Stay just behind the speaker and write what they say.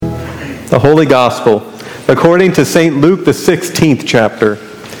The Holy Gospel, according to St. Luke, the 16th chapter.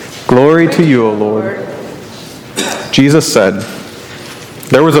 Glory to you, O Lord. Jesus said,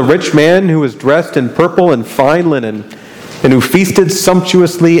 "There was a rich man who was dressed in purple and fine linen, and who feasted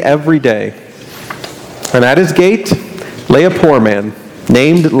sumptuously every day. And at his gate lay a poor man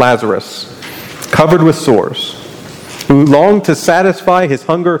named Lazarus, covered with sores, who longed to satisfy his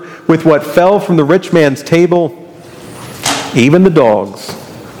hunger with what fell from the rich man's table. Even the dogs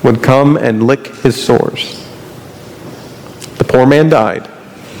would come and lick his sores. The poor man died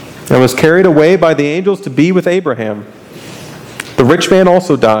and was carried away by the angels to be with Abraham. The rich man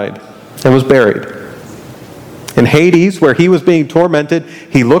also died and was buried. In Hades, where he was being tormented,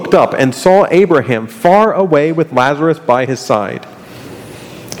 he looked up and saw Abraham far away with Lazarus by his side.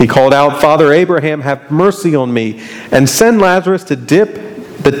 He called out, 'Father Abraham, have mercy on me, and send Lazarus to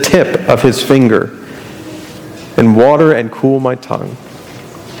dip the tip of his finger in water and cool my tongue,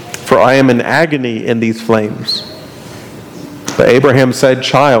 for I am in agony in these flames.' But Abraham said,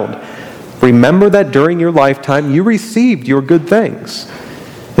 'Child, remember that during your lifetime you received your good things,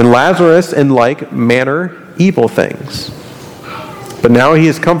 and Lazarus in like manner evil things. But now he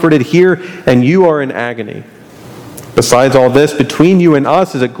is comforted here, and you are in agony. Besides all this, between you and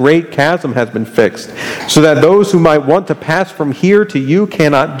us is a great chasm has been fixed, so that those who might want to pass from here to you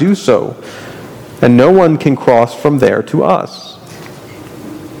cannot do so, and no one can cross from there to us.'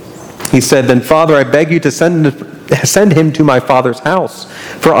 He said, 'Then, Father, I beg you to send him to my father's house,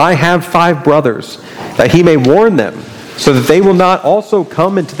 for I have 5 brothers, that he may warn them, so that they will not also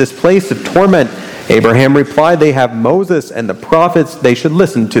come into this place of torment.' Abraham replied, 'They have Moses and the prophets, they should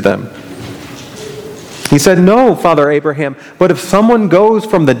listen to them.' He said, 'No, Father Abraham, but if someone goes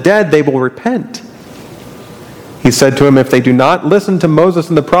from the dead, they will repent.' He said to him, 'If they do not listen to Moses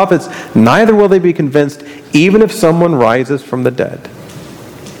and the prophets, neither will they be convinced, even if someone rises from the dead.'"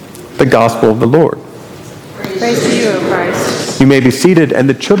 The Gospel of the Lord. Praise to you, O Christ. You may be seated, and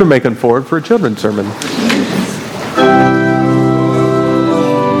the children may come forward for a children's sermon.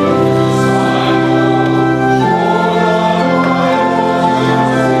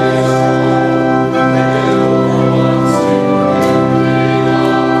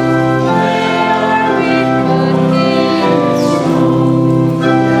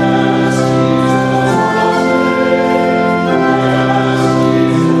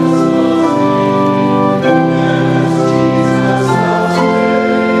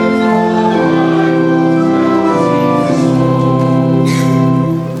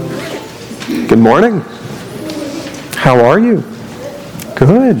 Good morning. How are you?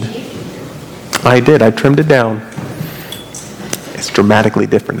 Good. I did. I trimmed it down. It's dramatically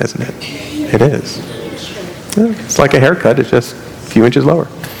different, isn't it? It is. Yeah, it's like a haircut. It's just a few inches lower.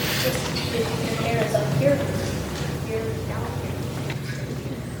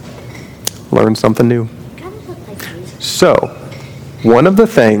 Learn something new. So, one of the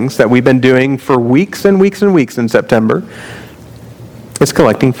things that we've been doing for weeks and weeks and weeks in September is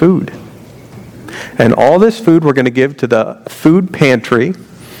collecting food. And all this food we're going to give to the food pantry,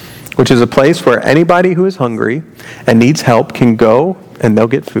 which is a place where anybody who is hungry and needs help can go and they'll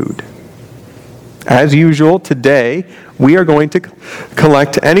get food. As usual, today we are going to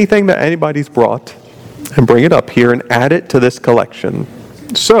collect anything that anybody's brought and bring it up here and add it to this collection.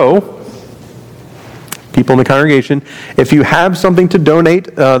 So, people in the congregation, if you have something to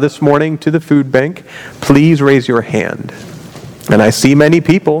donate this morning to the food bank, please raise your hand. And I see many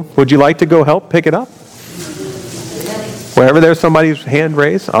people. Would you like to go help pick it up? Wherever there's somebody's hand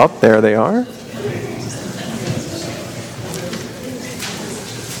raised, up there they are.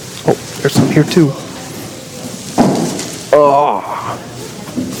 Oh, there's some here too. Oh.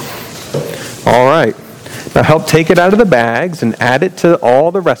 All right. Now help take it out of the bags and add it to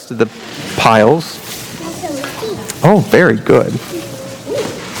all the rest of the piles. Oh, very good.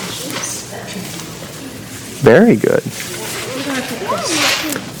 Very good.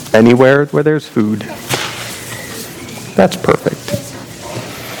 Anywhere where there's food. That's perfect.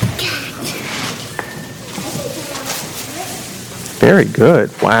 Very good.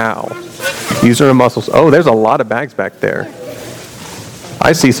 Wow. Using our muscles. Oh, there's a lot of bags back there.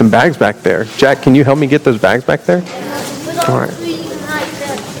 I see some bags back there. Jack, can you help me get those bags back there? All right.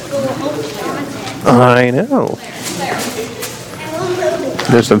 I know.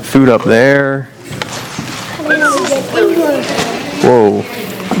 There's some food up there. Whoa.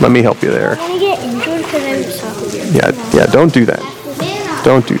 Let me help you there. Yeah, don't do that.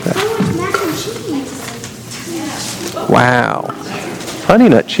 Don't do that. Wow. Honey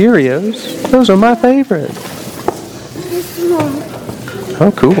Nut Cheerios. Those are my favorite.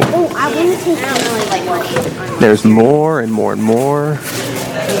 Oh, cool. There's more and more and more.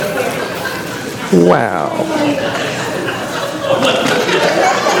 Wow.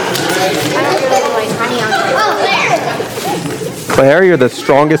 Claire, you're the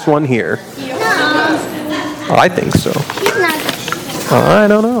strongest one here. I think so. I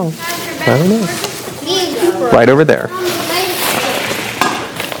don't know. Right over there.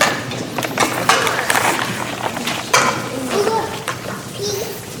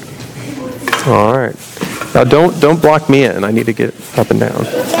 All right. Now don't block me in. I need to get up and down.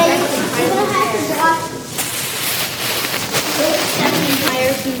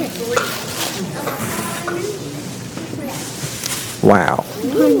 Wow.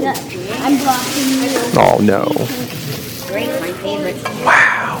 I'm blocking you. Oh no. Great, my favorite.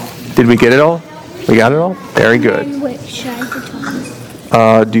 Wow. Did we get it all? We got it all? Very good. Wait, should I put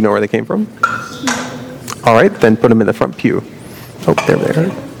Thomas? Do you know where they came from? All right, then put them in the front pew. Oh, there they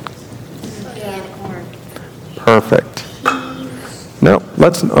are. Perfect. No,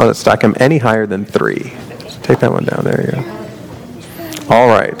 let's stack them any higher than 3. Take that one down. There you go. All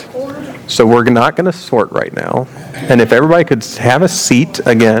right. So we're not going to sort right now. And if everybody could have a seat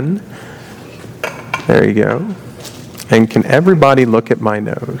again. There you go. And can everybody look at my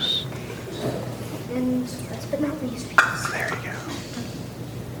nose? There you go.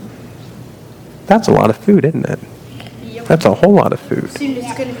 That's a lot of food, isn't it? That's a whole lot of food. Soon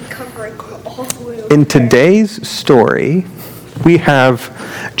it's going to be covering all the way. In today's story, we have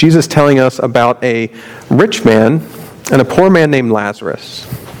Jesus telling us about a rich man and a poor man named Lazarus.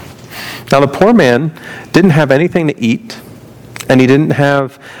 Now, the poor man didn't have anything to eat, and he didn't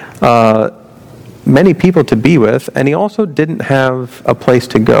have many people to be with, and he also didn't have a place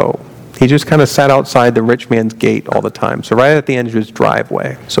to go. He just kind of sat outside the rich man's gate all the time, so right at the end of his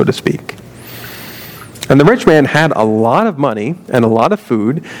driveway, so to speak. And the rich man had a lot of money and a lot of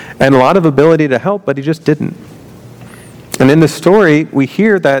food and a lot of ability to help, but he just didn't. And in this story, we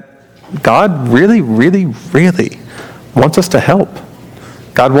hear that God really, really, really wants us to help.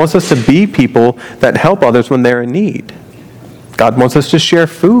 God wants us to be people that help others when they're in need. God wants us to share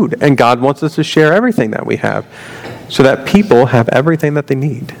food, and God wants us to share everything that we have so that people have everything that they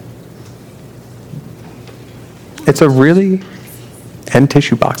need. It's a really, and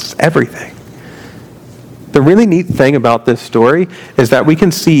tissue boxes, everything. The really neat thing about this story is that we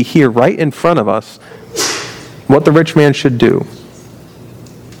can see here right in front of us what the rich man should do.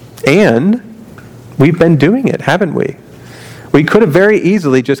 And we've been doing it, haven't we? We could have very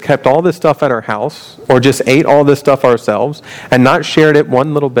easily just kept all this stuff at our house or just ate all this stuff ourselves and not shared it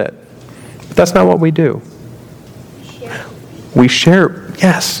one little bit. But that's not what we do. We share,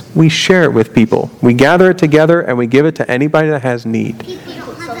 yes, we share it with people. We gather it together and we give it to anybody that has need. People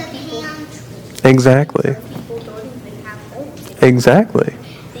don't have a pantry. Exactly. People don't even have homes. Exactly.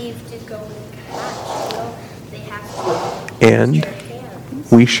 They have to go and they have to And share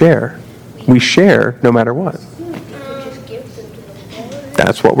hands. we share. We share no matter what. Just give them to the poor.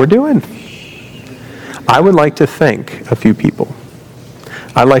 That's what we're doing. I would like to thank a few people.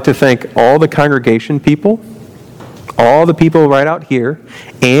 I'd like to thank all the congregation people, all the people right out here,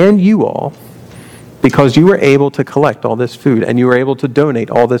 and you all, because you were able to collect all this food, and you were able to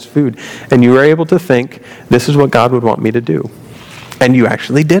donate all this food, and you were able to think, this is what God would want me to do. And you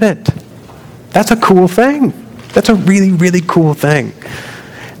actually did it. That's a cool thing. That's a really, really cool thing.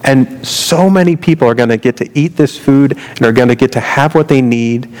 And so many people are going to get to eat this food and are going to get to have what they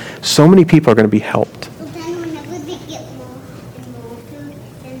need. So many people are going to be helped. But then whenever they get more and more food,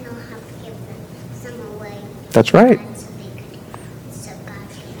 then they'll have to give them some away. That's right. So God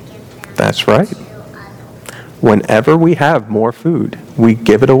can give them That's right. to others. Whenever we have more food, we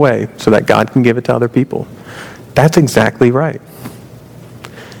give it away so that God can give it to other people. That's exactly right.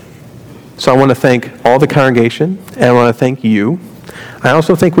 So I want to thank all the congregation, and I want to thank you. I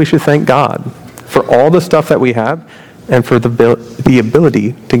also think we should thank God for all the stuff that we have and for the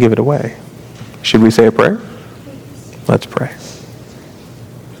ability to give it away. Should we say a prayer? Let's pray.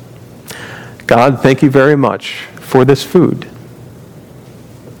 God, thank you very much for this food.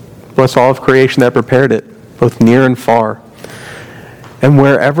 Bless all of creation that prepared it, both near and far. And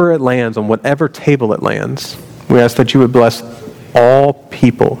wherever it lands, on whatever table it lands, we ask that you would bless all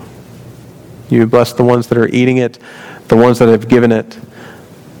people. You would bless the ones that are eating it, the ones that have given it,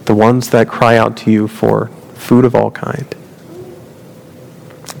 the ones that cry out to you for food of all kind.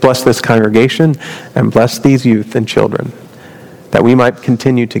 Bless this congregation and bless these youth and children, that we might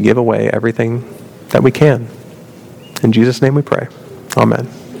continue to give away everything that we can. In Jesus' name we pray. Amen.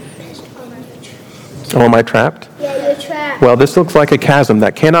 Oh, am I trapped? Yeah, you're trapped. Well, this looks like a chasm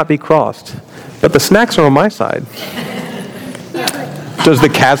that cannot be crossed, but the snacks are on my side. Does the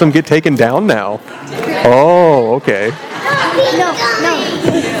chasm get taken down now? Oh, okay. No.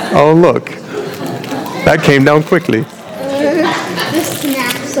 Oh, look. That came down quickly. The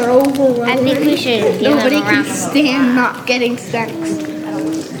snacks are overwhelming. I think we should give Nobody him a can round of stand not getting snacks.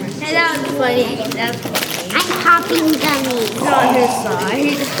 That was funny. I'm popping gummies. On his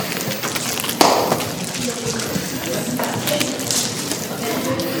side.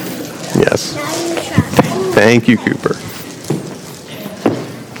 Yes. Thank you, Cooper.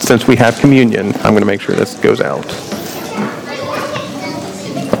 Since we have communion, I'm going to make sure this goes out.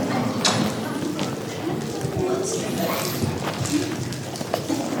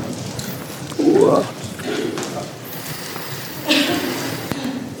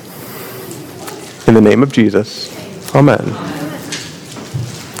 In the name of Jesus, amen.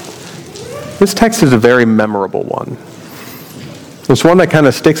 This text is a very memorable one. It's one that kind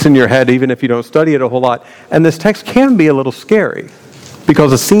of sticks in your head even if you don't study it a whole lot. And this text can be a little scary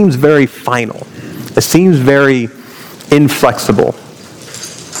because it seems very final. It seems very inflexible.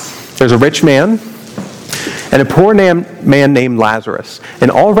 There's a rich man and a poor man named Lazarus.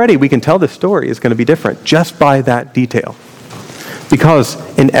 And already we can tell this story is going to be different just by that detail. Because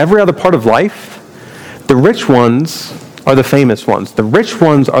in every other part of life, the rich ones are the famous ones. The rich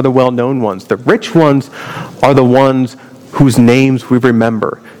ones are the well-known ones. The rich ones are the ones whose names we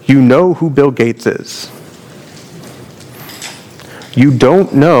remember. You know who Bill Gates is. You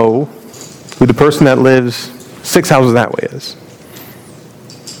don't know who the person that lives 6 houses that way is.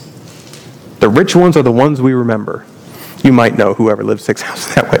 The rich ones are the ones we remember. You might know whoever lives 6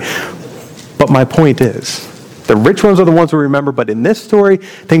 houses that way. But my point is, the rich ones are the ones we remember, but in this story,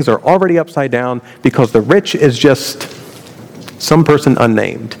 things are already upside down because the rich is just some person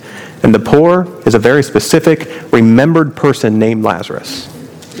unnamed. And the poor is a very specific, remembered person named Lazarus.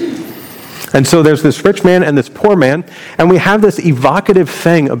 And so there's this rich man and this poor man, and we have this evocative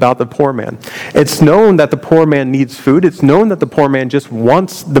thing about the poor man. It's known that the poor man needs food. It's known that the poor man just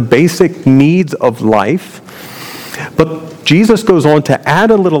wants the basic needs of life. But Jesus goes on to add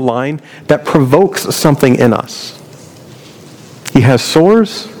a little line that provokes something in us. He has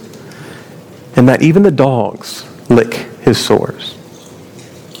sores, and that even the dogs lick his sores.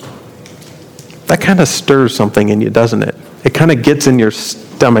 That kind of stirs something in you, doesn't it? It kind of gets in your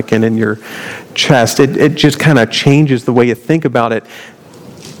stomach and in your chest. It just kind of changes the way you think about it.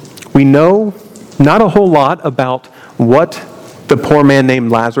 We know not a whole lot about what the poor man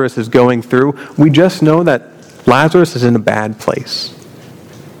named Lazarus is going through. We just know that Lazarus is in a bad place.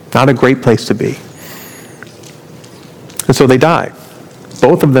 Not a great place to be. And so they die.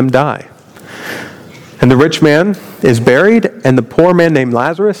 Both of them die. And the rich man is buried, and the poor man named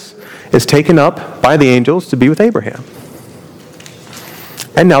Lazarus is taken up by the angels to be with Abraham.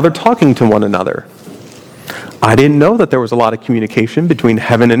 And now they're talking to one another. I didn't know that there was a lot of communication between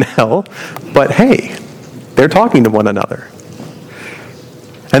heaven and hell, but hey, they're talking to one another.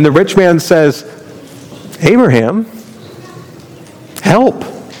 And the rich man says, Abraham, help.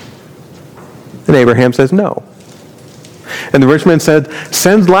 And Abraham says, no. And the rich man said,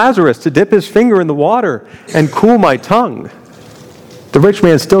 send Lazarus to dip his finger in the water and cool my tongue. The rich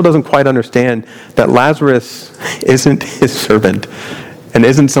man still doesn't quite understand that Lazarus isn't his servant and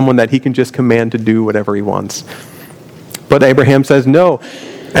isn't someone that he can just command to do whatever he wants. But Abraham says no.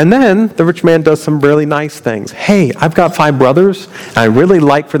 And then the rich man does some really nice things. Hey, I've got 5 brothers, and I really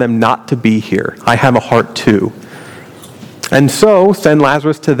like for them not to be here. I have a heart too. And so send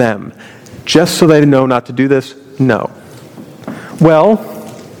Lazarus to them, just so they know not to do this? No. Well,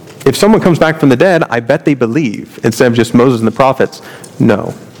 if someone comes back from the dead, I bet they believe, instead of just Moses and the prophets.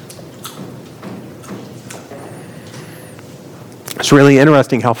 No. It's really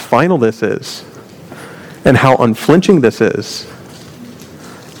interesting how final this is, and how unflinching this is,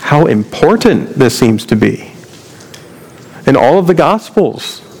 how important this seems to be. In all of the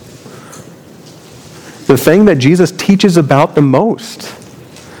Gospels, the thing that Jesus teaches about the most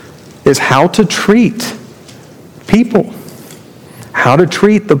is how to treat people, how to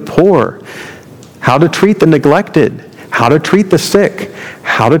treat the poor, how to treat the neglected, how to treat the sick,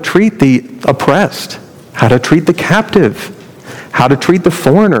 how to treat the oppressed, how to treat the captive, how to treat the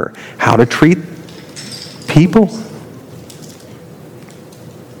foreigner, how to treat people.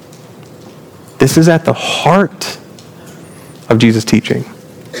 This is at the heart of Jesus' teaching.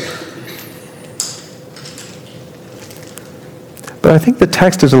 But I think the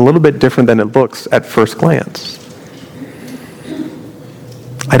text is a little bit different than it looks at first glance.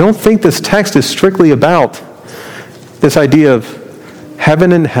 I don't think this text is strictly about this idea of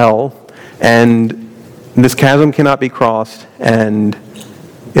heaven and hell, and this chasm cannot be crossed, and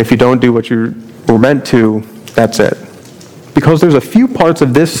if you don't do what you were meant to, that's it. Because there's a few parts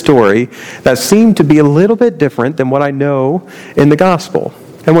of this story that seem to be a little bit different than what I know in the gospel,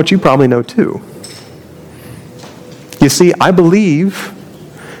 and what you probably know too. You see, I believe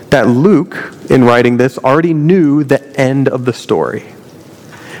that Luke, in writing this, already knew the end of the story.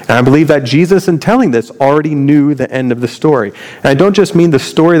 And I believe that Jesus, in telling this, already knew the end of the story. And I don't just mean the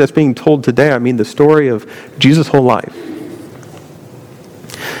story that's being told today, I mean the story of Jesus' whole life.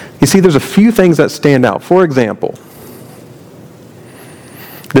 You see, there's a few things that stand out. For example,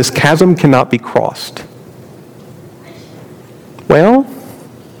 this chasm cannot be crossed. Well,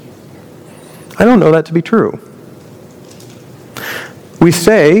 I don't know that to be true. We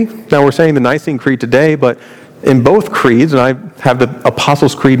say, now we're saying the Nicene Creed today, but in both creeds, and I have the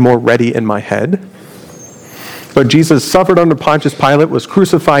Apostles' Creed more ready in my head, but Jesus suffered under Pontius Pilate, was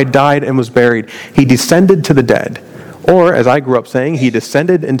crucified, died, and was buried. He descended to the dead. Or, as I grew up saying, he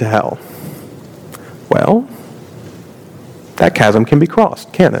descended into hell. Well, that chasm can be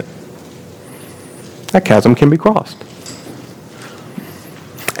crossed, can't it? That chasm can be crossed.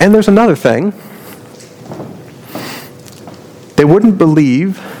 And there's another thing. They wouldn't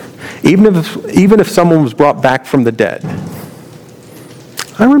believe, even if someone was brought back from the dead.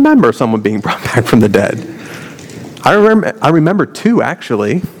 I remember someone being brought back from the dead. I remember two,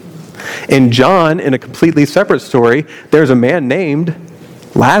 actually. In John, in a completely separate story, there's a man named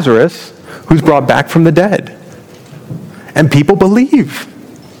Lazarus who's brought back from the dead. And people believe.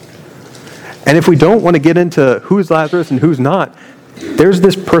 And if we don't want to get into who's Lazarus and who's not, there's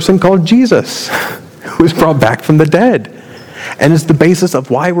this person called Jesus who was brought back from the dead. And it's the basis of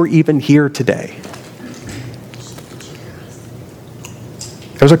why we're even here today.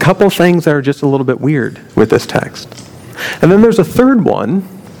 There's a couple things that are just a little bit weird with this text. And then there's a third one,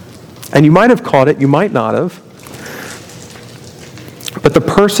 and you might have caught it, you might not have. But the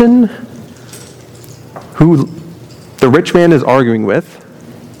person who the rich man is arguing with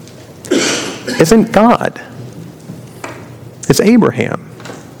isn't God. It's Abraham.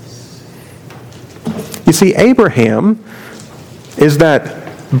 You see, Abraham is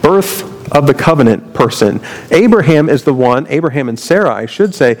that birth of the covenant person. Abraham is the one, Abraham and Sarah, I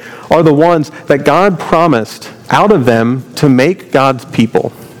should say, are the ones that God promised out of them to make God's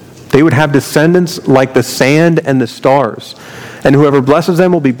people. They would have descendants like the sand and the stars. And whoever blesses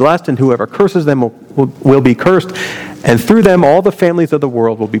them will be blessed, and whoever curses them will be cursed. And through them all the families of the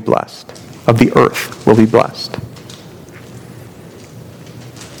world will be blessed, of the earth will be blessed.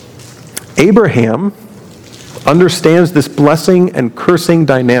 Abraham understands this blessing and cursing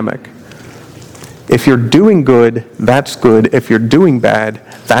dynamic. If you're doing good, that's good. If you're doing bad,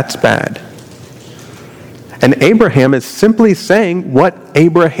 that's bad. And Abraham is simply saying what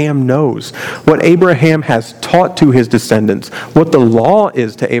Abraham knows, what Abraham has taught to his descendants, what the law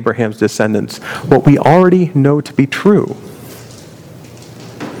is to Abraham's descendants, what we already know to be true.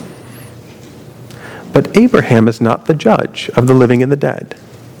 But Abraham is not the judge of the living and the dead.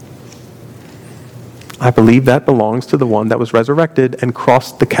 I believe that belongs to the one that was resurrected and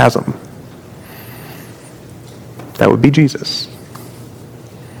crossed the chasm. That would be Jesus.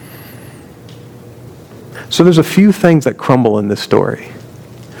 So there's a few things that crumble in this story.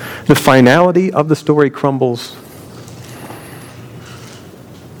 The finality of the story crumbles.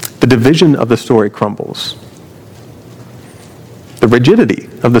 The division of the story crumbles. The rigidity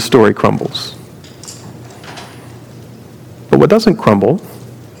of the story crumbles. But what doesn't crumble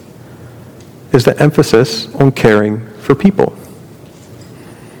is the emphasis on caring for people.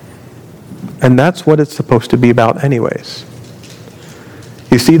 And that's what it's supposed to be about anyways.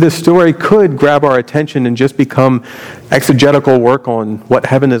 You see, this story could grab our attention and just become exegetical work on what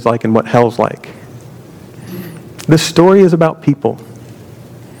heaven is like and what hell's like. This story is about people.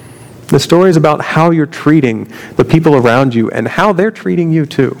 The story is about how you're treating the people around you and how they're treating you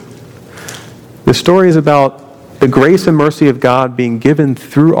too. The story is about the grace and mercy of God being given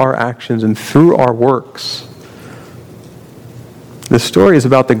through our actions and through our works. The story is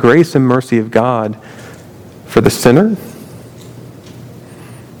about the grace and mercy of God for the sinner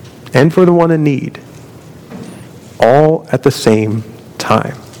and for the one in need, all at the same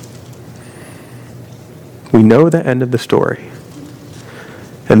time. We know the end of the story.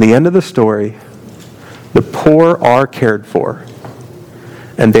 And the end of the story, the poor are cared for,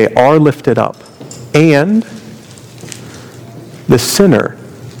 and they are lifted up, and the sinner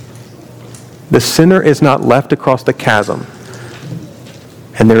is not left across the chasm,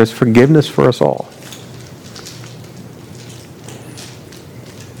 and there is forgiveness for us all.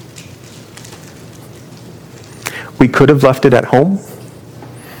 We could have left it at home.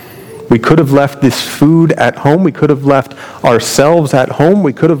 We could have left this food at home. We could have left ourselves at home.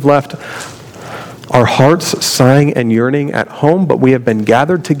 We could have left our hearts sighing and yearning at home, but we have been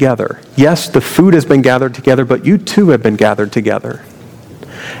gathered together. Yes, the food has been gathered together, but you too have been gathered together.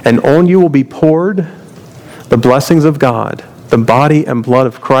 And on you will be poured the blessings of God, the body and blood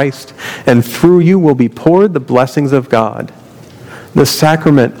of Christ, and through you will be poured the blessings of God, the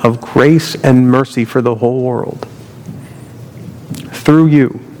sacrament of grace and mercy for the whole world. Through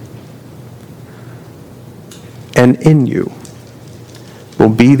you and in you will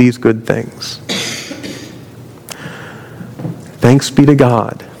be these good things. Thanks be to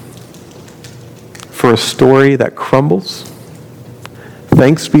God for a story that crumbles.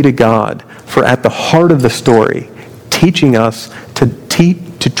 Thanks be to God for at the heart of the story, teaching us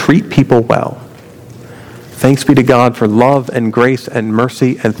to treat people well. Thanks be to God for love and grace and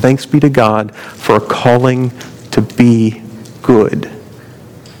mercy, and thanks be to God for a calling to be good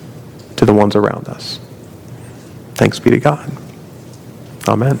to the ones around us. Thanks be to God.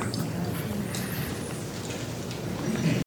 Amen.